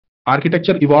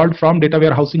architecture evolved from data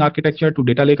warehousing architecture to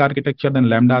data lake architecture, then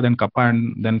Lambda, then Kappa,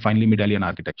 and then finally Medallion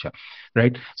architecture,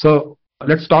 right? So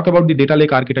let's talk about the data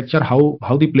lake architecture, how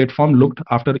the platform looked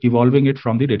after evolving it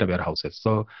from the data warehouses.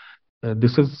 So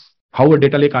this is how a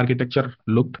data lake architecture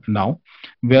looked now,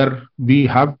 where we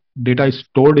have data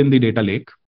stored in the data lake,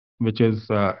 which is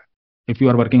if you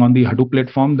are working on the Hadoop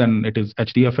platform, then it is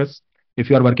HDFS. If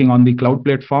you are working on the cloud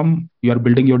platform, you are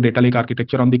building your data lake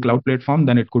architecture on the cloud platform,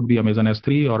 then it could be Amazon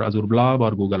S3 or Azure Blob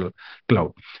or Google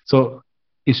Cloud. So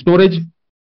storage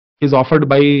is offered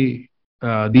by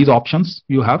these options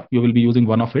you will be using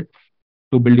one of it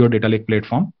to build your data lake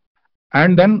platform.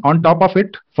 And then on top of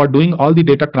it, for doing all the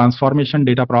data transformation,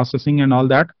 data processing, and all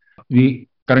that, we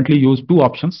currently use two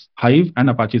options, Hive and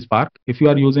Apache Spark. If you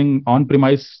are using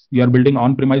on-premise, you are building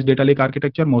on-premise data lake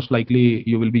architecture, most likely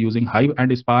you will be using Hive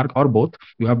and Spark or both.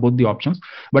 You have both the options.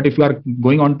 But if you are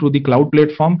going on to the cloud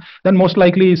platform, then most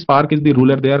likely Spark is the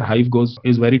ruler there. Hive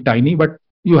is very tiny, but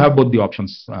you have both the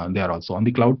options there also. On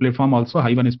the cloud platform also,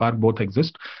 Hive and Spark both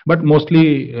exist, but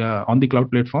mostly on the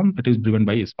cloud platform, it is driven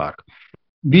by Spark.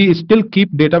 We still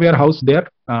keep data warehouse there,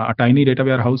 a tiny data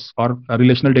warehouse or a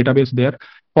relational database there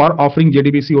for offering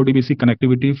JDBC, ODBC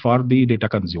connectivity for the data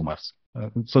consumers.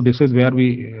 So this is where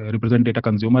we represent data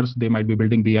consumers. They might be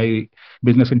building BI,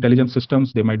 business intelligence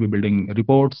systems. They might be building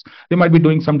reports. They might be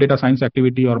doing some data science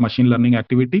activity or machine learning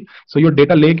activity. So your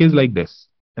data lake is like this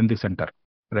in the center,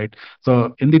 right?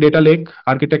 So in the data lake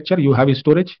architecture, you have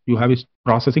storage, you have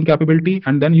processing capability,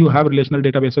 and then you have relational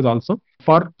databases also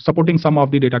for supporting some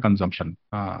of the data consumption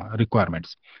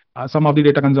requirements. Some of the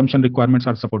data consumption requirements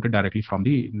are supported directly from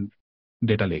the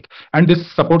data lake. And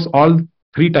this supports all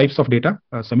three types of data,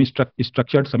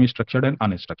 semi-structured, semi-structured, and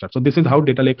unstructured. So this is how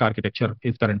data lake architecture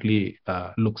is currently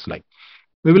looks like.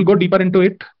 We will go deeper into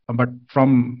it, but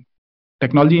from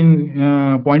technology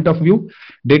point of view,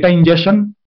 data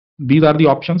ingestion, these are the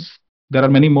options. There are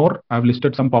many more. I've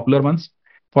listed some popular ones.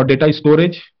 For data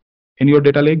storage in your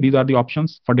data lake, these are the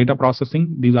options. For data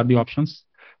processing, these are the options.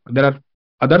 There are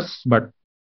others, but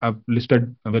I've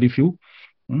listed very few.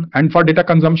 And for data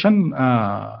consumption,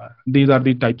 these are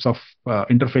the types of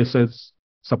interfaces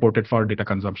supported for data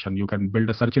consumption. You can build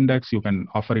a search index, you can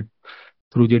offer it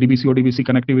through JDBC, ODBC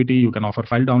connectivity, you can offer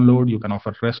file download, you can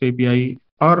offer REST API,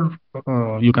 or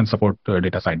you can support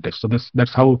data scientists. So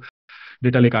that's how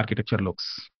data lake architecture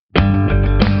looks.